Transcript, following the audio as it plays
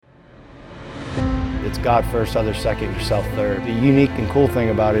It's God first, others second, yourself third. The unique and cool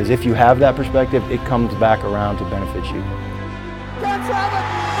thing about it is if you have that perspective, it comes back around to benefit you. That's Travis!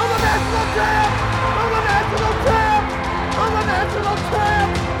 I'm the national champ! I'm the national champ! I'm the national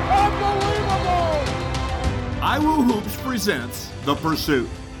champ! Unbelievable! iWoo Hoops presents The Pursuit.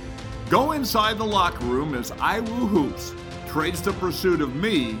 Go inside the locker room as iWoo Hoops trades the pursuit of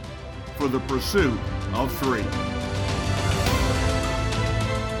me for the pursuit of three.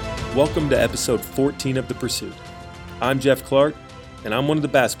 Welcome to episode 14 of The Pursuit. I'm Jeff Clark, and I'm one of the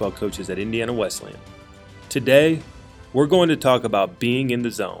basketball coaches at Indiana Wesleyan. Today, we're going to talk about being in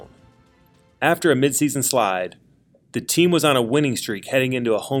the zone. After a midseason slide, the team was on a winning streak heading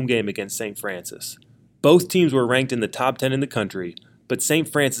into a home game against St. Francis. Both teams were ranked in the top 10 in the country, but St.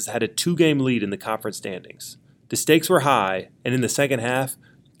 Francis had a 2-game lead in the conference standings. The stakes were high, and in the second half,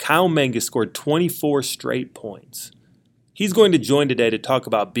 Kyle Mangus scored 24 straight points. He's going to join today to talk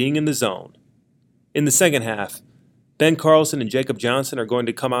about being in the zone. In the second half, Ben Carlson and Jacob Johnson are going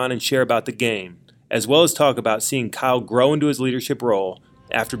to come on and share about the game, as well as talk about seeing Kyle grow into his leadership role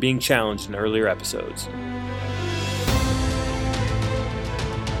after being challenged in earlier episodes.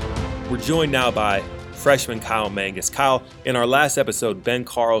 We're joined now by freshman Kyle Mangus. Kyle, in our last episode, Ben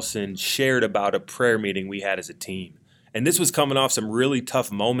Carlson shared about a prayer meeting we had as a team. And this was coming off some really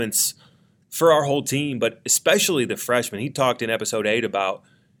tough moments for our whole team, but especially the freshmen. He talked in episode 8 about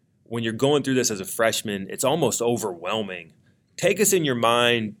when you're going through this as a freshman, it's almost overwhelming. Take us in your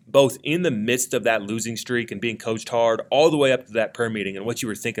mind, both in the midst of that losing streak and being coached hard, all the way up to that prayer meeting and what you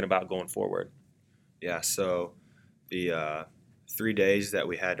were thinking about going forward. Yeah, so the 3 days that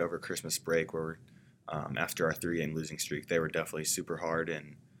we had over Christmas break were after our 3-game losing streak, they were definitely super hard.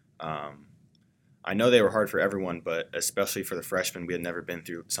 And I know they were hard for everyone, but especially for the freshmen. We had never been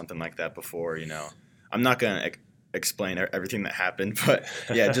through something like that before, you know. I'm not going to explain everything that happened, but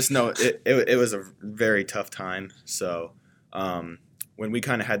yeah, just know it was a very tough time. So when we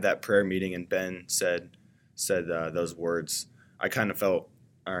kind of had that prayer meeting and Ben said those words, I kind of felt,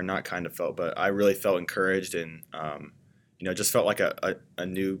 or not kind of felt, but I really felt encouraged and, just felt like a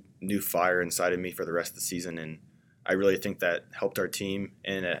new fire inside of me for the rest of the season. And I really think that helped our team,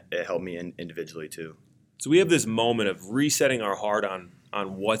 and it helped me individually too. So we have this moment of resetting our heart on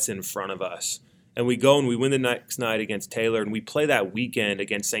what's in front of us. And we go and we win the next night against Taylor, and we play that weekend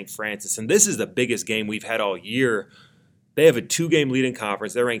against St. Francis. And this is the biggest game we've had all year. They have a 2-game lead in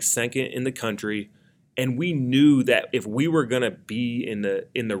conference. They're ranked second in the country. And we knew that if we were going to be in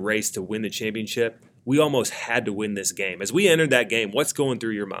the race to win the championship, we almost had to win this game. As we entered that game, what's going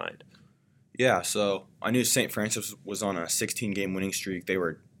through your mind? Yeah, so I knew St. Francis was on a 16-game winning streak. They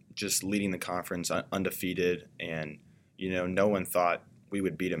were just leading the conference undefeated, and, no one thought we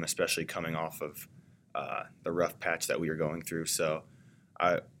would beat them, especially coming off of the rough patch that we were going through. So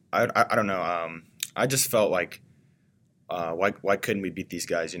I don't know. I just felt like why couldn't we beat these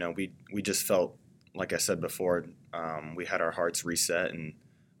guys? We just felt, like I said before, we had our hearts reset, and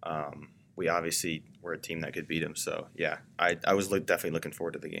we obviously were a team that could beat them. So, yeah, I was definitely looking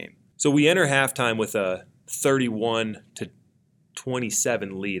forward to the game. So we enter halftime with a 31-27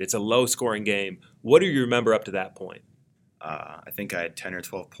 lead. It's a low-scoring game. What do you remember up to that point? I think I had 10 or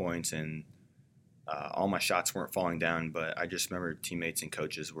 12 points, and all my shots weren't falling down, but I just remember teammates and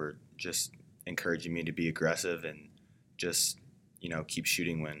coaches were just encouraging me to be aggressive and just, keep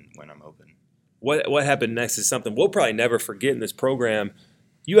shooting when I'm open. What happened next is something we'll probably never forget in this program.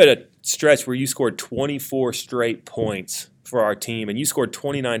 You had a stretch where you scored 24 straight points for our team, and you scored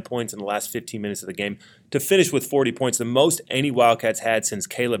 29 points in the last 15 minutes of the game to finish with 40 points, the most any Wildcats had since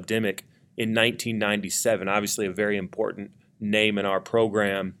Caleb Dimmick in 1997. Obviously a very important name in our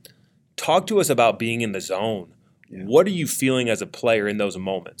program. Talk to us about being in the zone. Yeah. What are you feeling as a player in those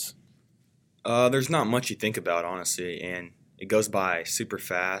moments? There's not much you think about, honestly, and it goes by super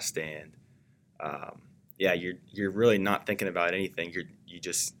fast, and you're really not thinking about anything. You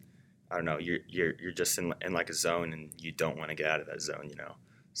just, I don't know, you're just in like a zone, and you don't want to get out of that zone,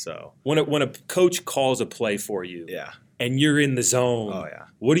 So when a coach calls a play for you, yeah, and you're in the zone, oh yeah,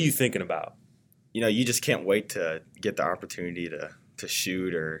 what are you thinking about? You just can't wait to get the opportunity to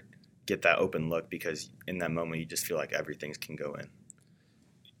shoot or get that open look, because in that moment you just feel like everything can go in.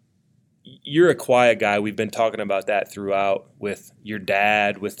 You're a quiet guy. We've been talking about that throughout with your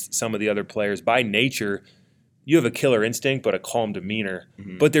dad, with some of the other players. By nature, you have a killer instinct but a calm demeanor.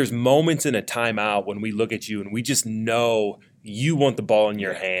 Mm-hmm. But there's moments in a timeout when we look at you and we just know you want the ball in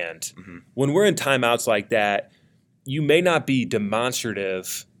your hand. Mm-hmm. When we're in timeouts like that, you may not be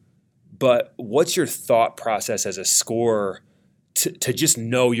demonstrative, but what's your thought process as a scorer to just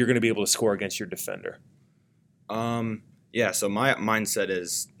know you're going to be able to score against your defender? Yeah, so my mindset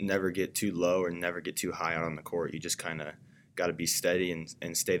is never get too low or never get too high out on the court. You just kind of got to be steady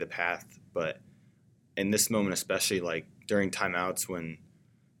and stay the path. But in this moment, especially like during timeouts when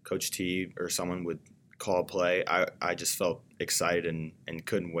Coach T or someone would call a play, I just felt excited and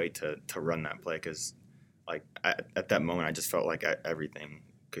couldn't wait to run that play because like at that moment, I just felt like everything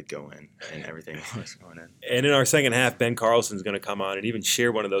could go in and everything was going in. And in our second half, Ben Carlson's going to come on and even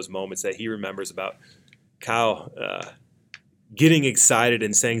share one of those moments that he remembers about Kyle getting excited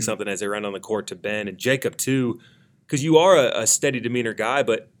and saying something as they ran on the court to Ben and Jacob too, because you are a steady demeanor guy,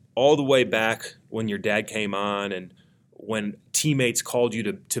 but all the way back when your dad came on and when teammates called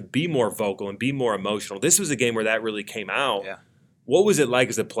you to be more vocal and be more emotional, this was a game where that really came out. Yeah. What was it like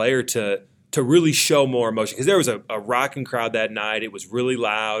as a player to really show more emotion? Because there was a rocking crowd that night. It was really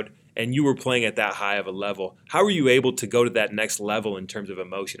loud, and you were playing at that high of a level. How were you able to go to that next level in terms of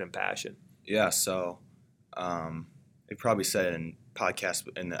emotion and passion? Yeah, so they probably said in podcasts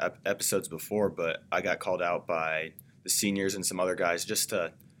in the episodes before, but I got called out by the seniors and some other guys just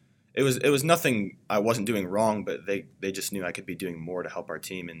to – it was nothing I wasn't doing wrong, but they just knew I could be doing more to help our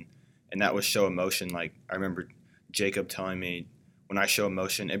team, and that was show emotion. Like I remember Jacob telling me when I show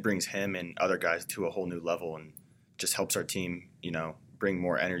emotion, it brings him and other guys to a whole new level and just helps our team, bring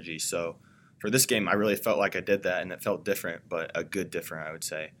more energy. So for this game, I really felt like I did that, and it felt different, but a good different, I would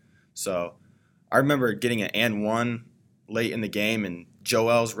say. So I remember getting an and one late in the game, and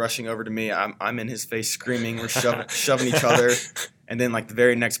Joel's rushing over to me. I'm in his face screaming. We're shoving each other. And then, like, the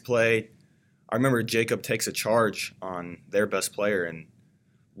very next play, I remember Jacob takes a charge on their best player, and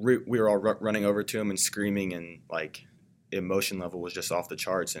we were all running over to him and screaming, and, like, emotion level was just off the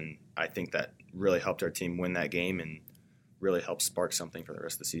charts. And I think that really helped our team win that game and really helped spark something for the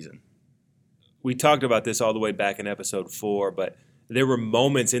rest of the season. We talked about this all the way back in episode 4, but there were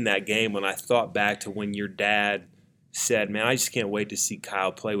moments in that game when I thought back to when your dad said, man, I just can't wait to see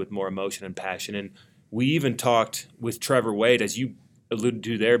Kyle play with more emotion and passion. And we even talked with Trevor Wade, as you alluded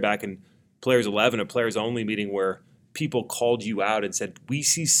to there back in Players 11, a Players Only meeting where people called you out and said, we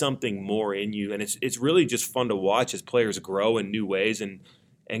see something more in you. And it's really just fun to watch as players grow in new ways and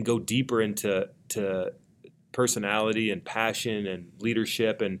go deeper into personality and passion and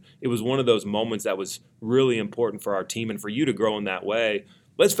leadership. And it was one of those moments that was really important for our team and for you to grow in that way.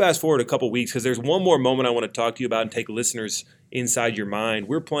 Let's fast forward a couple weeks because there's one more moment I want to talk to you about and take listeners inside your mind.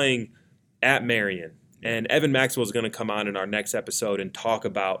 We're playing at Marion, and Evan Maxwell is going to come on in our next episode and talk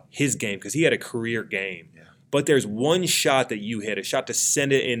about his game because he had a career game. Yeah. But there's one shot that you hit, a shot to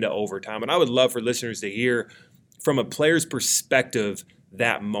send it into overtime, and I would love for listeners to hear from a player's perspective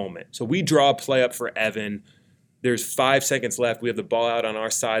that moment. So we draw a play up for Evan. There's 5 seconds left. We have the ball out on our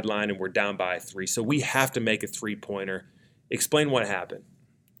sideline, and we're down by 3. So we have to make a three-pointer. Explain what happened.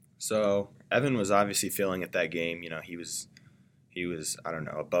 So Evan was obviously feeling it that game. He was I don't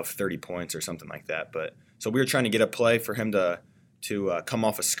know, above 30 points or something like that. But so we were trying to get a play for him to come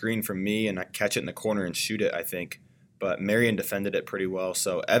off a screen from me and catch it in the corner and shoot it, I think. But Marion defended it pretty well.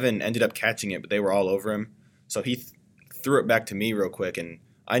 So Evan ended up catching it, but they were all over him. So he threw it back to me real quick, and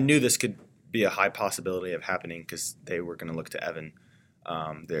I knew this could be a high possibility of happening because they were going to look to Evan.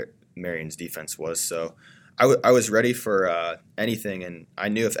 Marion's defense was. So I was ready for anything, and I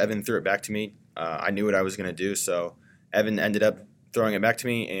knew if Evan threw it back to me, I knew what I was going to do. So Evan ended up throwing it back to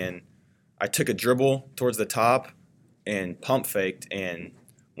me, and I took a dribble towards the top and pump faked, and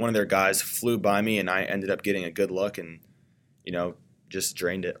one of their guys flew by me, and I ended up getting a good look and, just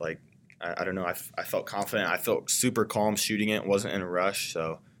drained it. Like, I don't know, I felt confident. I felt super calm shooting it. Wasn't in a rush,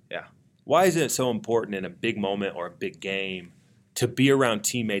 so, yeah. Why is it so important in a big moment or a big game to be around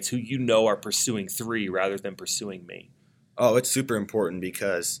teammates who are pursuing 3 rather than pursuing me? Oh, it's super important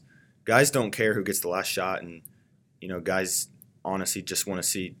because guys don't care who gets the last shot, and guys honestly just want to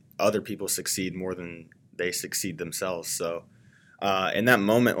see other people succeed more than they succeed themselves. So in that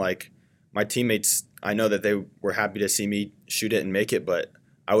moment, like, my teammates, I know that they were happy to see me shoot it and make it, but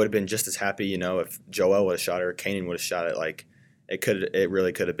I would have been just as happy, if Joel would have shot it or Kanan would have shot it. Like, it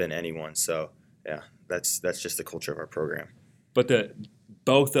really could have been anyone. So yeah, that's just the culture of our program. But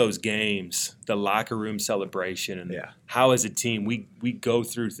both those games, the locker room celebration and how as a team we go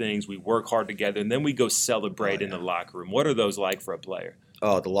through things, we work hard together, and then we go celebrate in the locker room. What are those like for a player?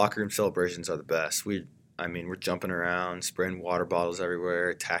 Oh, the locker room celebrations are the best. We're jumping around, spraying water bottles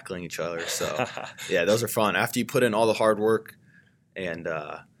everywhere, tackling each other. So, yeah, those are fun. After you put in all the hard work, and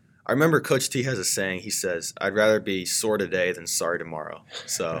I remember Coach T has a saying. He says, I'd rather be sore today than sorry tomorrow.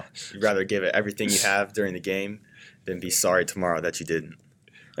 So you'd rather give it everything you have during the game than be sorry tomorrow that you didn't.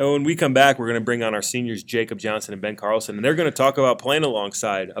 And when we come back, we're going to bring on our seniors, Jacob Johnson and Ben Carlson, and they're going to talk about playing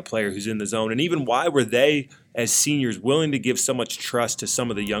alongside a player who's in the zone, and even why were they, as seniors, willing to give so much trust to some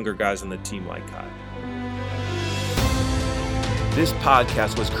of the younger guys on the team like Kyle. This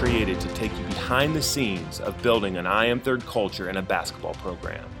podcast was created to take you behind the scenes of building an I Am Third culture in a basketball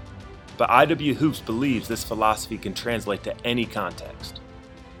program. But IW Hoops believes this philosophy can translate to any context.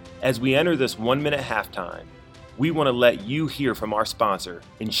 As we enter this 1-minute halftime, we want to let you hear from our sponsor,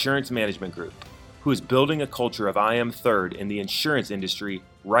 Insurance Management Group, who is building a culture of I Am Third in the insurance industry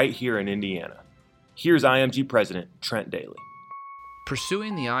right here in Indiana. Here's IMG President Trent Daly.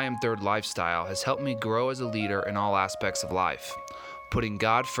 Pursuing the I Am Third lifestyle has helped me grow as a leader in all aspects of life. Putting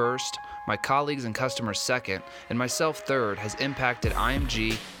God first, my colleagues and customers second, and myself third has impacted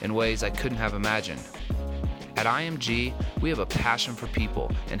IMG in ways I couldn't have imagined. At IMG, we have a passion for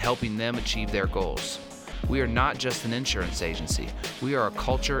people and helping them achieve their goals. We are not just an insurance agency, we are a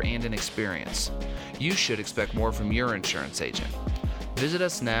culture and an experience. You should expect more from your insurance agent. Visit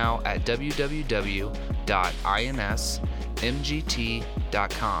us now at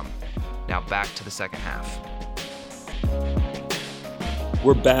www.insmgt.com. Now back to the second half.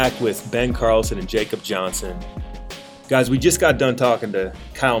 We're back with Ben Carlson and Jacob Johnson. Guys, we just got done talking to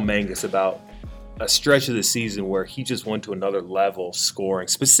Kyle Mangus about a stretch of the season where he just went to another level scoring,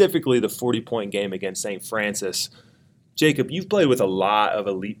 specifically the 40-point game against St. Francis. Jacob, you've played with a lot of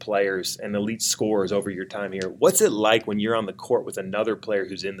elite players and elite scorers over your time here. What's it like when you're on the court with another player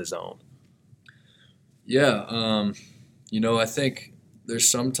who's in the zone? Yeah, I think there's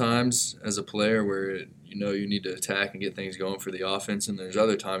some times as a player where, you need to attack and get things going for the offense, and there's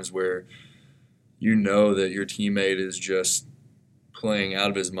other times where you know that your teammate is just playing out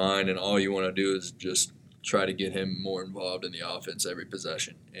of his mind, and all you want to do is just try to get him more involved in the offense every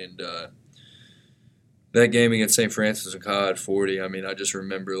possession. And that game against St. Francis and Kyle had 40. I just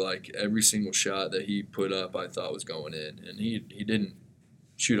remember every single shot that he put up I thought was going in, and he didn't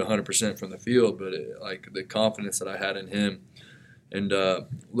shoot 100% from the field, but the confidence that I had in him, and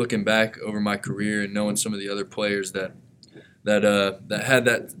looking back over my career and knowing some of the other players that had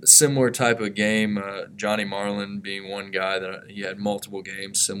that similar type of game, Johnny Marlin being one guy that he had multiple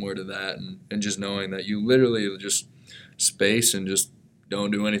games similar to that, and just knowing that you literally just space and just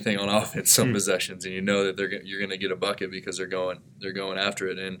don't do anything on offense some possessions, and you know that you're going to get a bucket because they're going after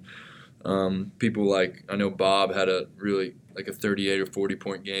it. And people I know Bob had a really a 38 or 40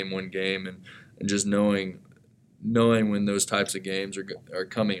 point game one game, and just knowing when those types of games are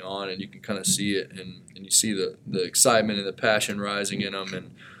coming on, and you can kind of see it, and you see the excitement and the passion rising in them,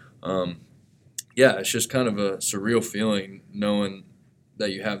 and it's just kind of a surreal feeling knowing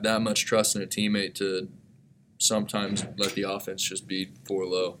that you have that much trust in a teammate to sometimes let the offense just be 4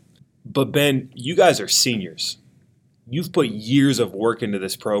 low. But Ben, you guys are seniors. You've put years of work into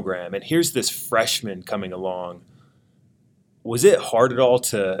this program, and here's this freshman coming along. Was it hard at all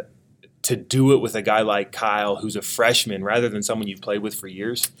to do it with a guy like Kyle, who's a freshman, rather than someone you've played with for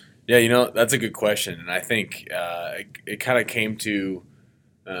years? Yeah, that's a good question. And I think it kind of came to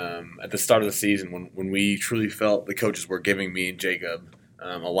at the start of the season when we truly felt the coaches were giving me and Jacob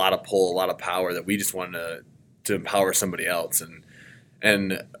a lot of pull, a lot of power, that we just wanted to empower somebody else.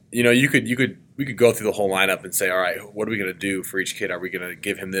 And we could go through the whole lineup and say, all right, what are we going to do for each kid? Are we going to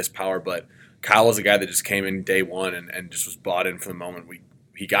give him this power? But Kyle was a guy that just came in day one and just was bought in from the moment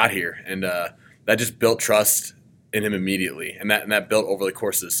he got here, and that just built trust in him immediately, and that built over the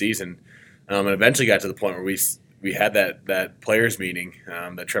course of the season, and eventually got to the point where we had that players meeting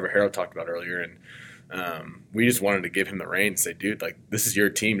that Trevor Harrell talked about earlier, and we just wanted to give him the reins, say, dude, this is your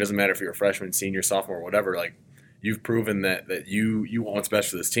team. Doesn't matter if you're a freshman, senior, sophomore, whatever. You've proven that you want what's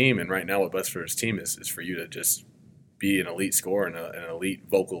best for this team, and right now what's best for this team is for you to just be an elite scorer and an elite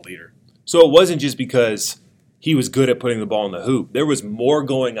vocal leader. So it wasn't just because he was good at putting the ball in the hoop. There was more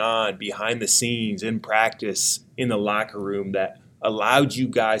going on behind the scenes, in practice, in the locker room, that allowed you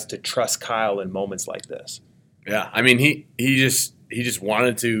guys to trust Kyle in moments like this. Yeah, he just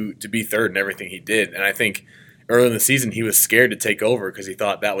wanted to be third in everything he did. And I think early in the season he was scared to take over because he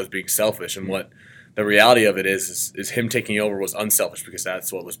thought that was being selfish. And what the reality of it is him taking over was unselfish, because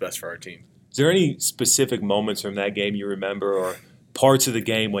that's what was best for our team. Is there any specific moments from that game you remember, or parts of the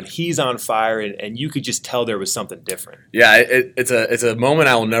game when he's on fire and you could just tell there was something different? Yeah, it's a moment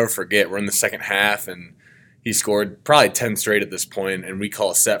I will never forget. We're in the second half, and he scored probably 10 straight at this point, and we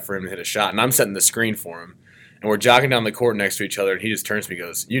call a set for him to hit a shot. And I'm setting the screen for him. And we're jogging down the court next to each other, and he just turns to me and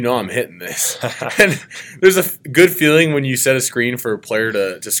goes, I'm hitting this. And there's a good feeling when you set a screen for a player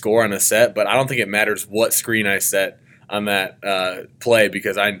to score on a set, but I don't think it matters what screen I set on that play,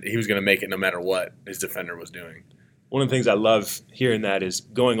 because he was going to make it no matter what his defender was doing. One of the things I love hearing that is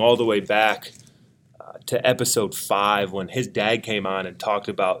going all the way back to episode 5 when his dad came on and talked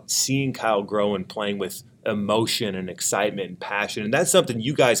about seeing Kyle grow and playing with emotion and excitement and passion. And that's something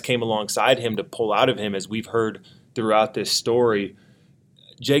you guys came alongside him to pull out of him, as we've heard throughout this story.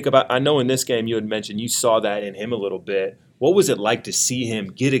 Jacob, I know in this game you had mentioned you saw that in him a little bit. What was it like to see him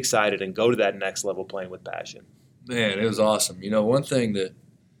get excited and go to that next level playing with passion? Man, it was awesome. One thing that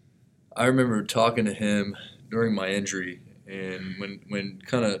I remember talking to him during my injury, and when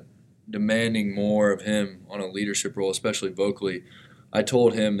kind of demanding more of him on a leadership role, especially vocally, I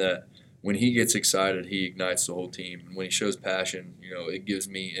told him that when he gets excited, he ignites the whole team. And when he shows passion, it gives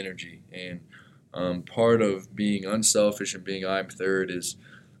me energy. And part of being unselfish and being I'm third is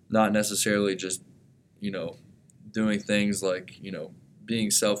not necessarily just, doing things like,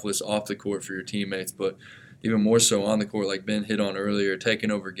 being selfless off the court for your teammates, but even more so on the court, like Ben hit on earlier, taking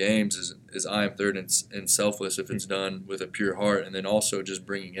over games is I am third and selfless if it's done with a pure heart, and then also just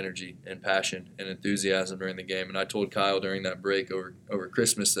bringing energy and passion and enthusiasm during the game. And I told Kyle during that break over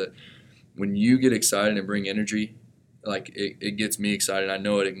Christmas that when you get excited and bring energy, like it gets me excited. I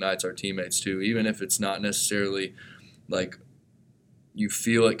know it ignites our teammates too, even if it's not necessarily like you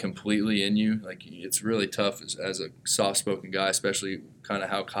feel it completely in you. Like it's really tough as a soft-spoken guy, especially kind of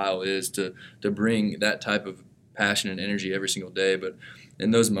how Kyle is, to bring that type of passion and energy every single day. But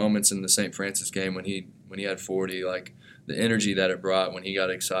in those moments in the St. Francis game when he had 40, like the energy that it brought when he got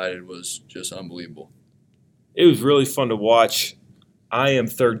excited was just unbelievable. It was really fun to watch I am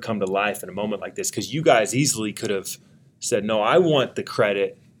third come to life in a moment like this, because you guys easily could have said, no, I want the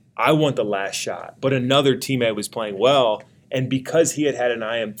credit, I want the last shot. But another teammate was playing well, and because he had an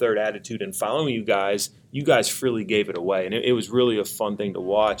I am third attitude and following you guys freely gave it away. And it was really a fun thing to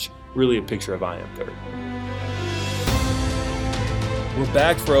watch, really a picture of I am third. We're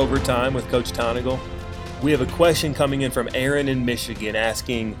back for overtime with Coach Tonagel. We have a question coming in from Aaron in Michigan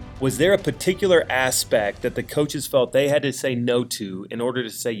asking, was there a particular aspect that the coaches felt they had to say no to in order to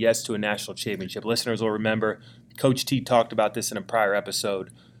say yes to a national championship? Listeners will remember Coach T talked about this in a prior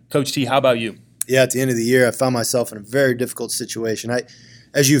episode. Coach T, how about you? Yeah, at the end of the year, I found myself in a very difficult situation.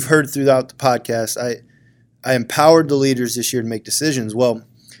 As you've heard throughout the podcast, I empowered the leaders this year to make decisions. Well,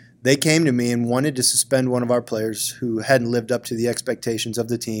 they came to me and wanted to suspend one of our players who hadn't lived up to the expectations of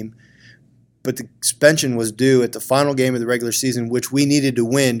the team. But the suspension was due at the final game of the regular season, which we needed to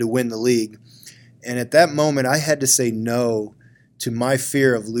win the league. And at that moment, I had to say no to my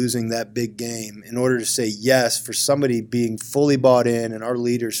fear of losing that big game in order to say yes for somebody being fully bought in and our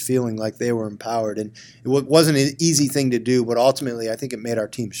leaders feeling like they were empowered. And it wasn't an easy thing to do, but ultimately I think it made our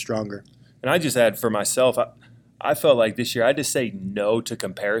team stronger. And I just add for myself, I felt like this year I had to say no to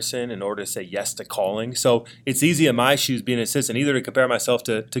comparison in order to say yes to calling. So it's easy in my shoes being an assistant either to compare myself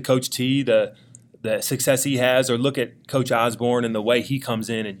to Coach T, the success he has, or look at Coach Osborne and the way he comes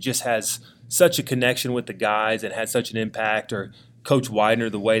in and just has such a connection with the guys and has such an impact, or Coach Widener,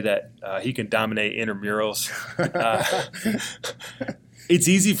 the way that he can dominate intramurals. It's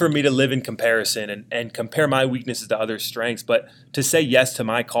easy for me to live in comparison and compare my weaknesses to other strengths, but to say yes to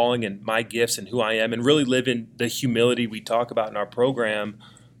my calling and my gifts and who I am and really live in the humility we talk about in our program,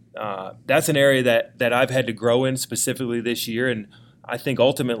 that's an area that I've had to grow in specifically this year. And I think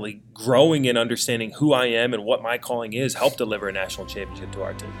ultimately growing in understanding who I am and what my calling is helped deliver a national championship to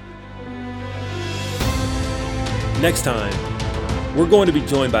our team. Next time, we're going to be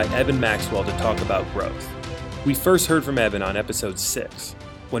joined by Evan Maxwell to talk about growth. We first heard from Evan on episode 6,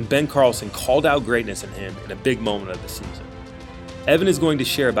 when Ben Carlson called out greatness in him in a big moment of the season. Evan is going to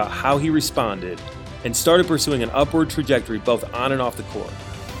share about how he responded and started pursuing an upward trajectory both on and off the court.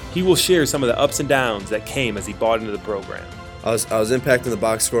 He will share some of the ups and downs that came as he bought into the program. I was impacting the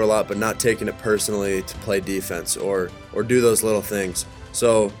box score a lot, but not taking it personally to play defense or do those little things.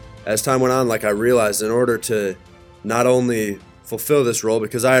 So as time went on, I realized in order to not only fulfill this role,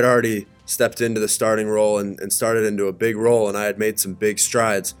 because I had already stepped into the starting role and started into a big role, and I had made some big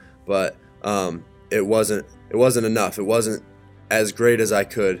strides, but it wasn't enough. It wasn't as great as I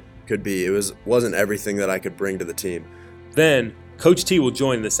could be. It wasn't everything that I could bring to the team. Then Coach T will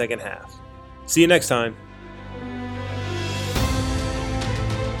join in the second half. See you next time.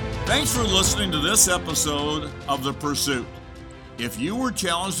 Thanks for listening to this episode of The Pursuit. If you were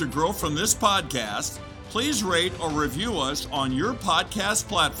challenged to grow from this podcast, please rate or review us on your podcast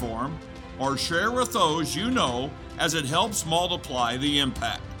platform or share with those you know, as it helps multiply the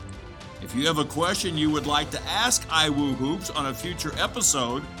impact. If you have a question you would like to ask iWooHoops on a future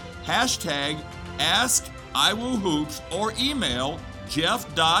episode, hashtag AskIWooHoops or email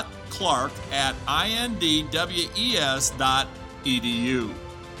jeff.clark@indwes.edu.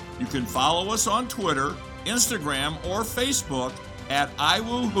 You can follow us on Twitter Instagram, or Facebook at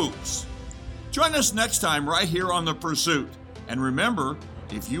iWooHoops. Join us next time right here on The Pursuit. And remember,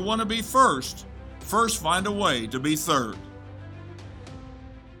 if you want to be first, first find a way to be third.